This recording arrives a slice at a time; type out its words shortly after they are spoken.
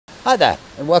Hi there,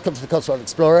 and welcome to the Cultural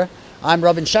Explorer. I'm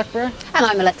Robin Shuckburgh. And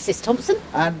I'm Alexis Thompson.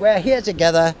 And we're here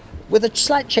together with a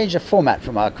slight change of format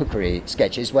from our cookery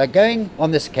sketches. We're going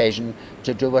on this occasion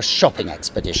to do a shopping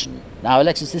expedition. Now,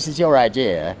 Alexis, this is your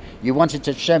idea. You wanted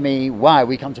to show me why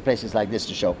we come to places like this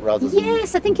to shop rather than...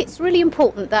 Yes, I think it's really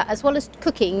important that as well as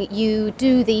cooking, you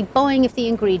do the buying of the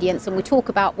ingredients and we talk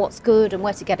about what's good and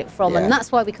where to get it from. Yeah. And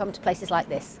that's why we come to places like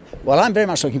this. Well, I'm very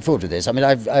much looking forward to this. I mean,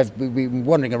 I've been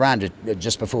wandering around it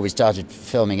just before we started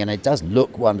filming, and it does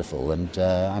look wonderful, and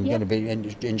I'm going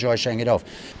to enjoy showing it off.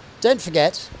 Don't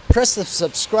forget, press the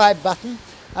subscribe button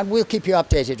and we'll keep you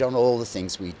updated on all the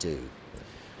things we do.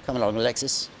 Come along,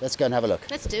 Alexis. Let's go and have a look.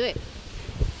 Let's do it.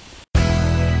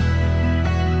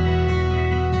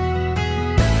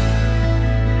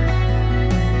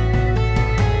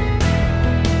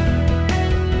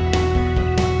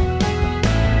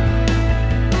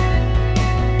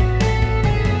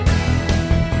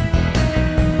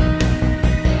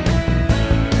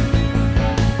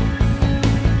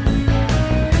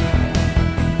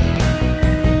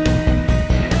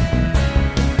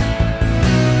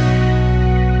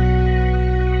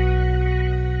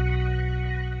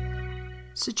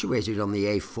 Situated on the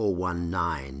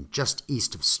A419, just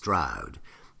east of Stroud,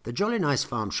 the Jolly Nice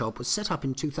Farm Shop was set up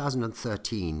in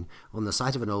 2013 on the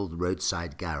site of an old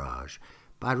roadside garage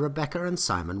by Rebecca and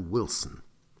Simon Wilson.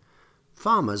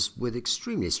 Farmers with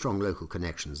extremely strong local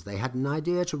connections, they had an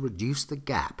idea to reduce the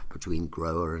gap between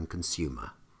grower and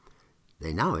consumer.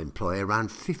 They now employ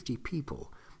around 50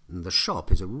 people, and the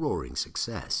shop is a roaring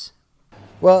success.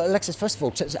 Well, Alexis, first of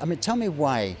all, tell me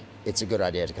why it's a good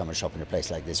idea to come and shop in a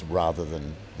place like this rather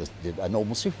than a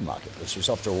normal supermarket, which is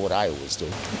often what I always do.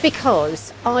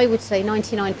 Because I would say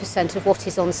 99% of what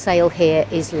is on sale here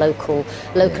is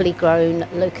locally grown,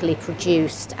 locally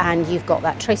produced, and you've got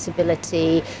that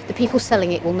traceability. The people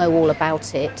selling it will know all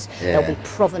about it. There'll be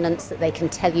provenance that they can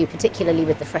tell you, particularly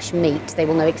with the fresh meat. They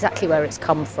will know exactly where it's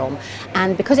come from.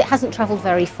 And because it hasn't travelled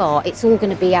very far, it's all going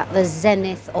to be at the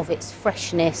zenith of its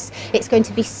freshness. It's going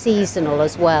to be seasonal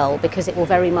as well, because it will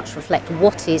very much reflect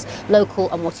what is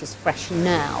local and what is fresh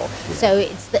now. So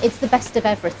it's the best of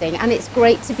everything, and it's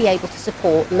great to be able to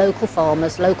support local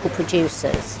farmers, local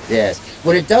producers. Yes,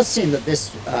 well, it does seem that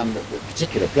this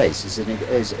particular place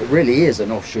really is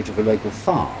an offshoot of a local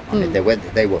farm. I mean,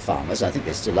 they were farmers, I think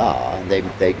they still are, and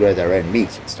they grow their own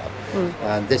meat and stuff.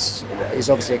 And this is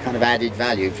obviously a kind of added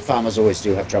value. Farmers always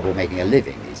do have trouble making a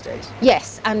living these days.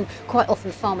 Yes, and quite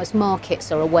often farmers' markets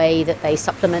are a way that they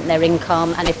supplement their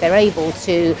income, and if they're able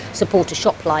to support a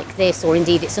shop like this, or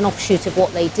indeed it's an offshoot of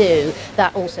what they do,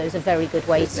 that also is a very good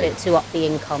way to up the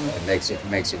income. It makes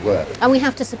it work. And we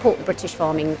have to support the British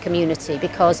farming community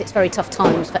because it's very tough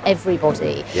times for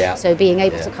everybody. Yeah. So being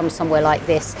able to come somewhere like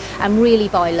this and really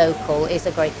buy local is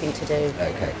a great thing to do.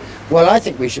 Okay. Well, I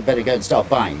think we should better go and start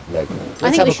buying local.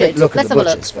 Let's have a quick look at the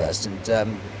butchers first, and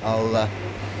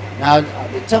now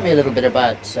tell me a little bit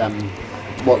about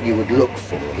what you would look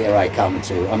for. Here I come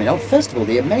to, I mean, first of all,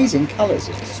 the amazing colours.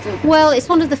 Well, it's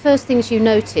one of the first things you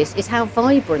notice is how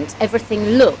vibrant everything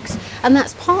looks, and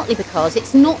that's partly because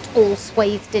it's not all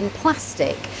swathed in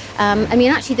plastic. I mean,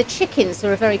 actually the chickens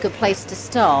are a very good place to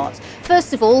start.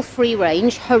 First of all, free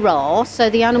range, hurrah, so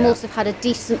the animals have had a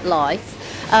decent life.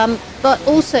 But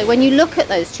also when you look at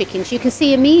those chickens, you can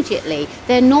see immediately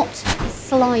they're not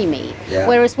slimy.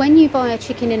 Whereas when you buy a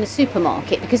chicken in a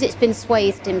supermarket, because it's been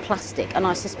swathed in plastic, and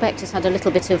I suspect it's had a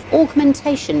little bit of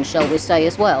augmentation, shall we say,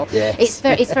 as well. It's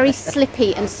very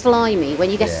slippy and slimy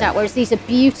when you get it out, whereas these are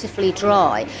beautifully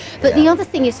dry. But the other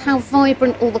thing is how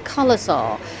vibrant all the colours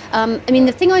are. I mean,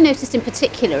 the thing I noticed in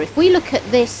particular, if we look at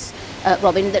this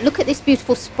Robin, look at this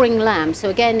beautiful spring lamb.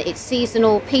 So again, it's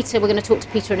seasonal. Peter, we're going to talk to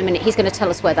Peter in a minute. He's going to tell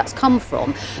us where that's come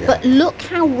from. But look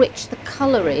how rich the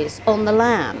colour is on the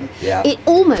lamb. It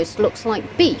almost looks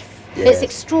like beef. It's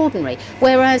extraordinary.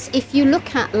 Whereas if you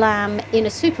look at lamb in a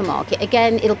supermarket,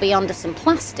 again, it'll be under some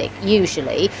plastic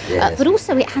usually, but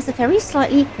also it has a very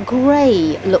slightly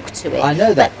grey look to it. I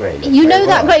know that grey look. You know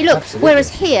that grey look. Absolutely.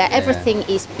 Whereas here, everything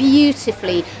is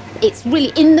beautifully, it's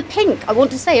really in the pink. I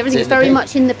want to say everything's very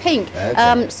much in the pink.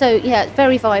 Okay. So yeah,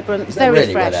 very vibrant, is very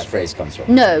really fresh. Where that phrase comes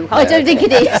from? No, I don't think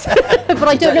it is. But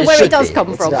I don't know where it does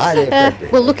come from.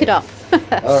 We'll look it up.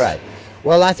 All right.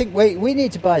 Well, I think we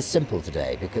need to buy simple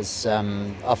today because,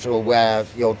 after all,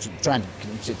 you're trying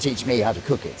to teach me how to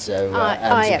cook it. So,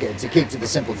 to keep to the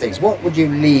simple things, what would you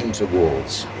lean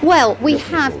towards? Well, we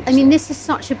have. I mean, this is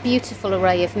such a beautiful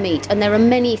array of meat, and there are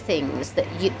many things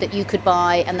that you could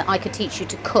buy and that I could teach you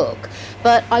to cook.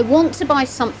 But I want to buy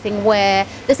something where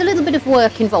there's a little bit of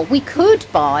work involved. We could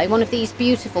buy one of these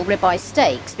beautiful ribeye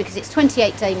steaks because it's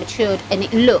 28-day matured and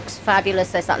it looks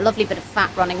fabulous. There's that lovely bit of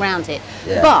fat running around it.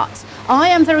 Yeah. But I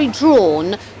am very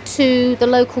drawn to the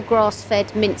local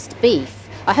grass-fed minced beef.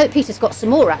 I hope Peter's got some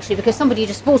more actually, because somebody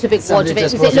just bought a big wad of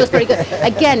it because it looks very good.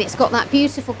 Again, it's got that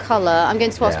beautiful colour. I'm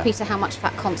going to ask Peter how much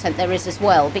fat content there is as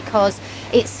well, because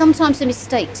it's sometimes a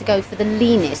mistake to go for the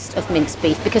leanest of minced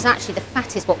beef because actually the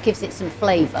fat is what gives it some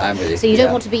flavour. So you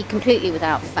don't want to be completely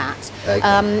without fat.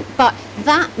 Okay. But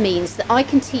that means that I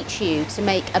can teach you to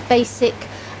make a basic,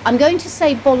 I'm going to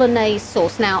say bolognese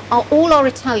sauce. Now, all our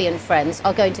Italian friends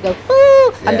are going to go, ooh,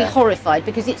 and be horrified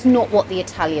because it's not what the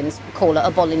Italians call it, a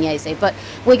bolognese. But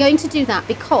we're going to do that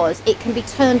because it can be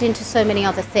turned into so many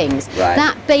other things. Right.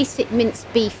 That basic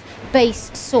minced beef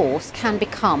based sauce can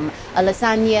become a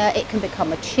lasagna, it can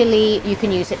become a chili, you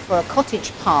can use it for a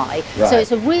cottage pie. Right. So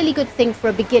it's a really good thing for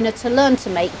a beginner to learn to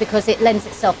make because it lends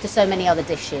itself to so many other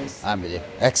dishes. I'm with you.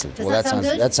 Excellent. Well,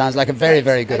 that sounds like a very,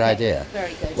 very good idea.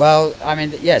 Very good. Well, I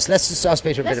mean, yes, let's just ask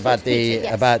Peter a bit about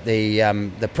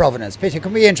the provenance. Peter,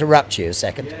 can we interrupt you a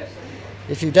second? Yes.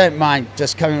 If you don't mind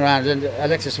just coming around, and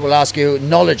Alexis will ask you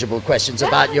knowledgeable questions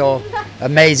about your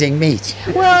amazing meat.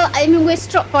 Well, I mean, we're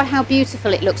struck by how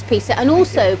beautiful it looks, Peter, and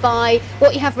also by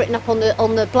what you have written up on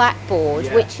the blackboard,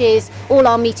 which is all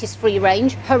our meat is free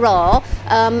range, hurrah,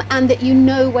 and that you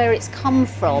know where it's come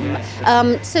from.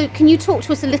 So can you talk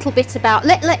to us a little bit about,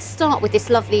 let's start with this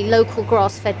lovely local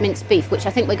grass-fed minced beef, which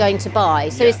I think we're going to buy.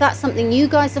 So is that something you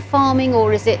guys are farming,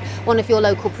 or is it one of your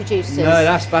local producers? No,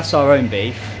 that's our own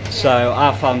beef. So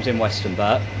our farm's in Western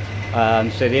Burt.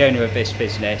 So the owner of this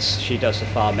business, she does the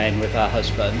farming with her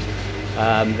husband.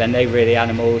 Then they rear the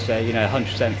animals,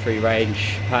 100% free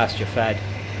range, pasture fed,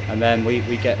 and then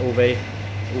we get all the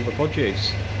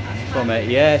produce from it.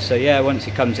 Yeah, so once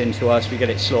it comes into us, we get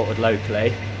it slaughtered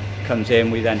locally. Comes in,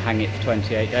 we then hang it for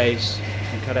 28 days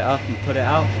and cut it up and put it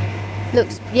out.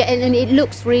 And it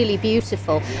looks really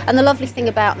beautiful. And the lovely thing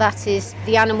about that is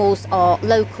the animals are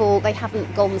local. They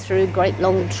haven't gone through great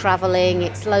long travelling.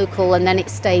 It's local, and then it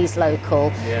stays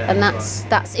local. Yeah, and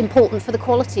that's important for the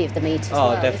quality of the meat as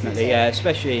well. Oh, definitely, yeah.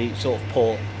 Especially sort of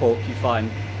pork you find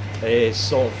is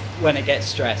sort of, when it gets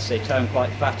stressed, they turn quite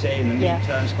fatty and the meat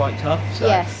turns quite tough. So,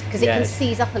 yes, because it can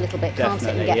seize up a little bit, can't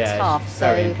it, and get tough. So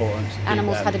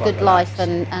animals had a good life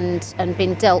and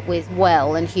been dealt with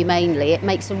well and humanely. It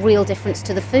makes a real difference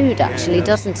to the food, actually,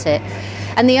 doesn't it?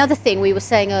 And the other thing we were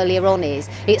saying earlier on is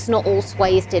it's not all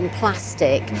swathed in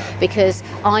plastic, because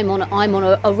I'm on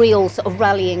a real sort of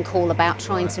rallying call about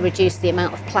trying to reduce the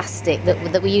amount of plastic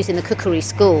that we use in the cookery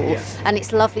school. And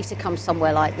it's lovely to come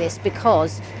somewhere like this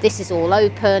because this is all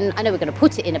open. I know we're going to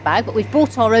put it in a bag, but we've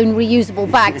brought our own reusable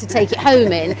bag to take it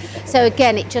home in. So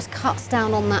again, it just cuts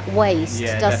down on that waste,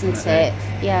 doesn't it?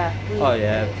 Yeah. Oh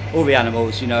yeah. All the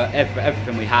animals,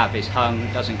 everything we have is hung,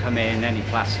 doesn't come in any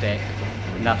plastic.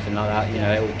 Nothing like that,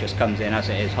 it all just comes in as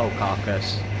it is, whole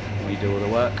carcass, and we do all the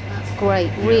work. That's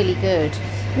great, really good.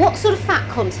 What sort of fat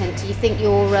content do you think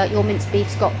your minced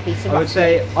beef's got, Peter? I would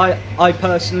say I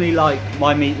personally like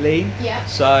my meat lean. Yeah.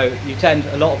 So you tend,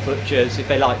 a lot of butchers, if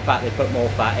they like fat, they put more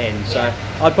fat in. So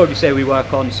I'd probably say we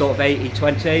work on sort of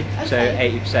 80-20, so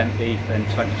 80% beef and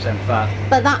 20% fat.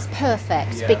 But that's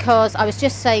perfect because I was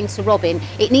just saying to Robin,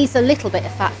 it needs a little bit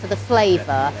of fat for the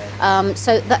flavour.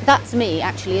 So that's me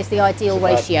actually is the ideal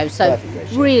ratio. So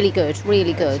really good,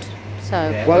 really good.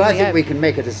 So, well, I think we can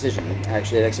make a decision,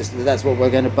 actually, Alexis. That's what we're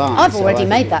going to buy. I've already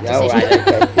made that decision.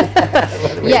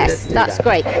 Okay. Yes, that's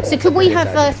great. So could we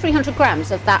have 300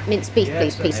 grams of that minced beef,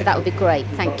 please, Peter? That would be great.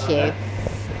 Thank you.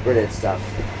 Brilliant stuff.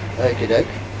 Okie doke.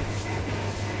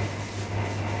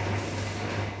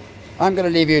 I'm going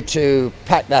to leave you to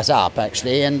pack that up,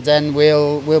 actually, and then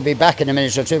we'll be back in a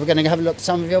minute or two. We're going to have a look at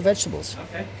some of your vegetables.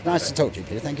 Okay. Nice to talk to you,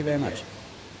 Peter. Thank you very much.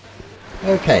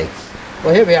 Okay.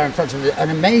 Well, here we are in front of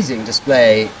an amazing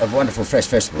display of wonderful fresh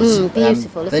vegetables.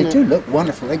 Beautiful, isn't it? They do look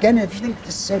wonderful. Again, everything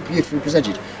is so beautifully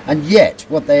presented. And yet,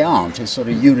 what they aren't is sort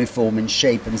of uniform in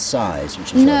shape and size.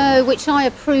 Which I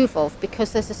approve of,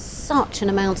 because there's such an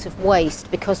amount of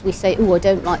waste because we say, oh, I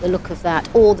don't like the look of that.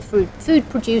 Or the food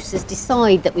producers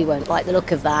decide that we won't like the look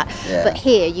of that. Yeah. But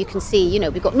here you can see,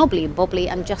 we've got knobbly and bobbly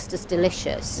and just as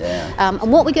delicious. Yeah.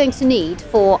 And what we're going to need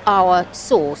for our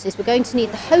sauce is we're going to need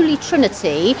the Holy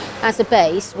Trinity as a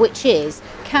base, which is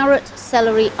carrot,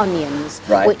 celery, onions,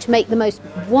 Right. which make the most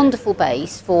wonderful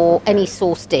base for any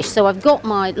sauce dish. So I've got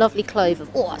my lovely clove of,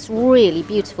 oh, that's really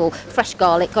beautiful, fresh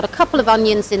garlic. Got a couple of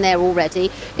onions in there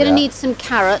already. Going to need some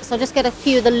carrots. I'll just get a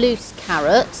few of the loose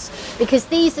carrots, because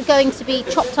these are going to be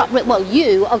chopped up, well,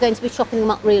 you are going to be chopping them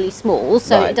up really small,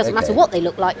 so Right, it doesn't matter okay. what they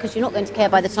look like, because you're not going to care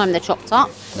by the time they're chopped up.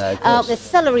 No, of course. There's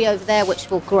celery over there, which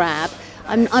we'll grab.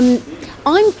 I'm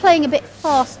playing a bit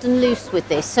fast and loose with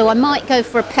this, so I might go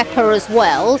for a pepper as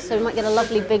well. So we might get a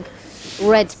lovely big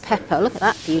red pepper. Look at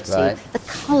that beauty. Right. The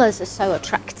colours are so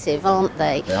attractive, aren't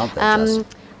they? They aren't they just?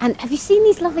 And have you seen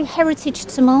these lovely heritage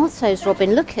tomatoes,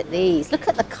 Robin? Look at these. Look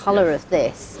at the colour of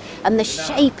this and the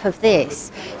shape of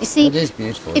this. You see, It is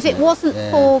beautiful, if isn't it it? wasn't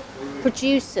Yeah. for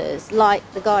producers like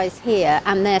the guys here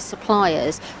and their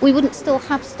suppliers, we wouldn't still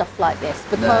have stuff like this,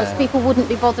 because No. people wouldn't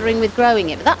be bothering with growing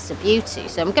it. But that's a beauty,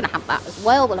 so I'm going to have that as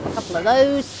well. We'll have a couple of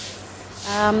those.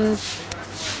 And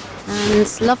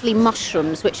lovely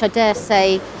mushrooms, which I dare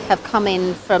say have come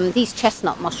in from, these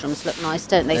chestnut mushrooms look nice,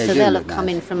 don't they? They So do they'll look have come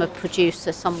nice. in from a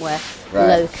producer somewhere Right.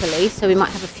 locally, so we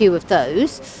might have a few of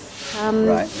those.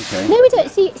 Right, okay. No, we don't.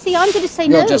 See, I'm going to say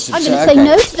You're no. just- I'm going to okay. say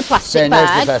no to the plastic Say no to the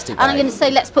bag. plastic And I'm bag. going to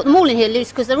say let's put them all in here loose,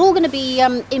 because they're all going to be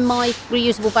in my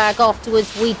reusable bag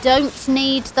afterwards. We don't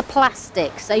need the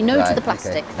plastic. Say no to Right, the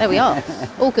plastic. okay. There we are.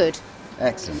 All good.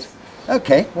 Excellent.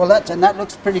 Okay, well that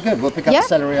looks pretty good. We'll pick up the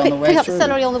celery on the way pick up through. the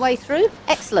celery on the way through.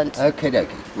 Excellent. Okay, dokie.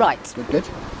 Right. Good.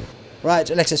 Right,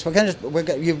 Alexis,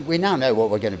 we now know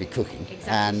what we're going to be cooking,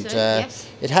 and so, yes.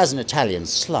 it has an Italian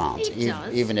slant, It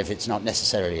does. even if it's not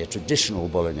necessarily a traditional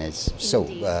bolognese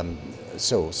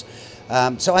sauce.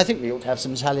 So I think we ought to have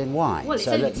some Italian wine. Well, it's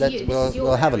so over to you. This is we'll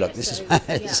your have a area, look. This so, is my,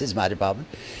 yeah. this is my department.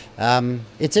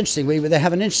 It's interesting. They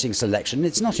have an interesting selection.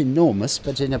 It's not enormous,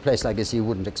 but in a place like this, you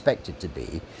wouldn't expect it to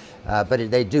be. But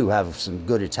they do have some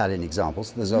good Italian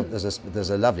examples. There's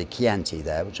a lovely Chianti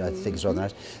there, which I think is rather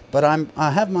nice. But I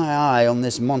have my eye on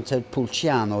this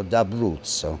Montepulciano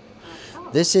d'Abruzzo.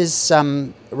 This is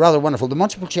rather wonderful. The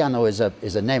Montepulciano is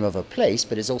a name of a place,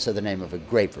 but it's also the name of a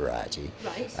grape variety.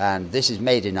 Right. And this is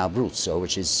made in Abruzzo,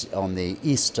 which is on the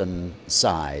eastern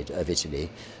side of Italy,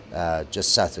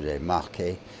 just south of the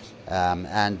Marche,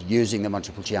 and using the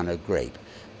Montepulciano grape.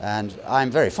 And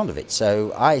I'm very fond of it,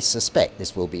 so I suspect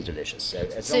this will be delicious. So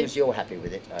as long as you're happy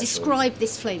with it, Describe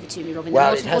this flavour to me, Robin.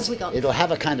 well, what have we got? it'll have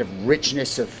a kind of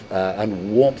richness of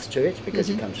and warmth to it, because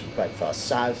it comes from quite far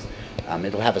south.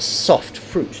 It'll have a soft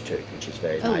fruit to it, which is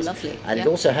very Oh, nice. lovely, And yeah. it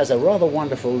also has a rather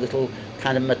wonderful little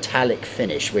kind of metallic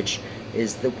finish, which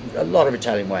is a lot of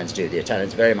Italian wines do. The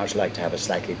Italians very much like to have a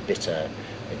slightly bitter,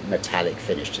 metallic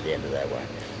finish to the end of their wine.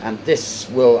 And this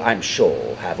will, I'm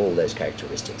sure, have all those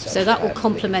characteristics. So that will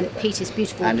complement Peter's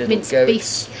beautiful And it'll minced go beef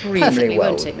extremely perfectly, well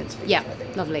won't with it? minced beef, Yeah, I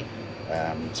think. lovely.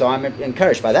 So I'm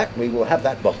encouraged by that. We will have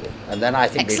that bottle, and then I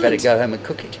think Excellent. we better go home and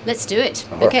cook it. Let's do it.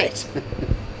 All Okay. right.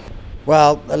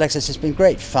 Well, Alexis, it's been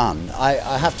great fun. I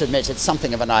have to admit, it's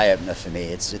something of an eye-opener for me.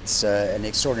 It's an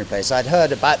extraordinary place. I'd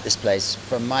heard about this place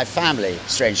from my family,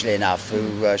 strangely enough,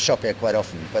 who shop here quite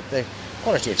often, but the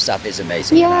quality of stuff is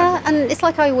amazing. Yeah, and it's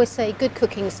like I always say, good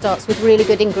cooking starts with really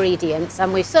good ingredients,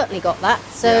 and we've certainly got that.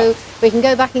 So Yeah. we can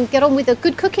go back and get on with the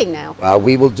good cooking now. Well,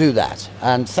 we will do that.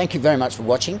 And thank you very much for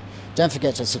watching. Don't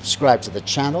forget to subscribe to the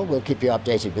channel. We'll keep you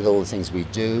updated with all the things we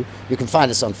do. You can find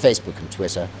us on Facebook and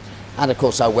Twitter. And of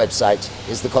course, our website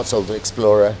is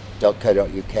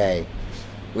thecotswoldexplorer.co.uk.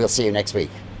 We'll see you next week.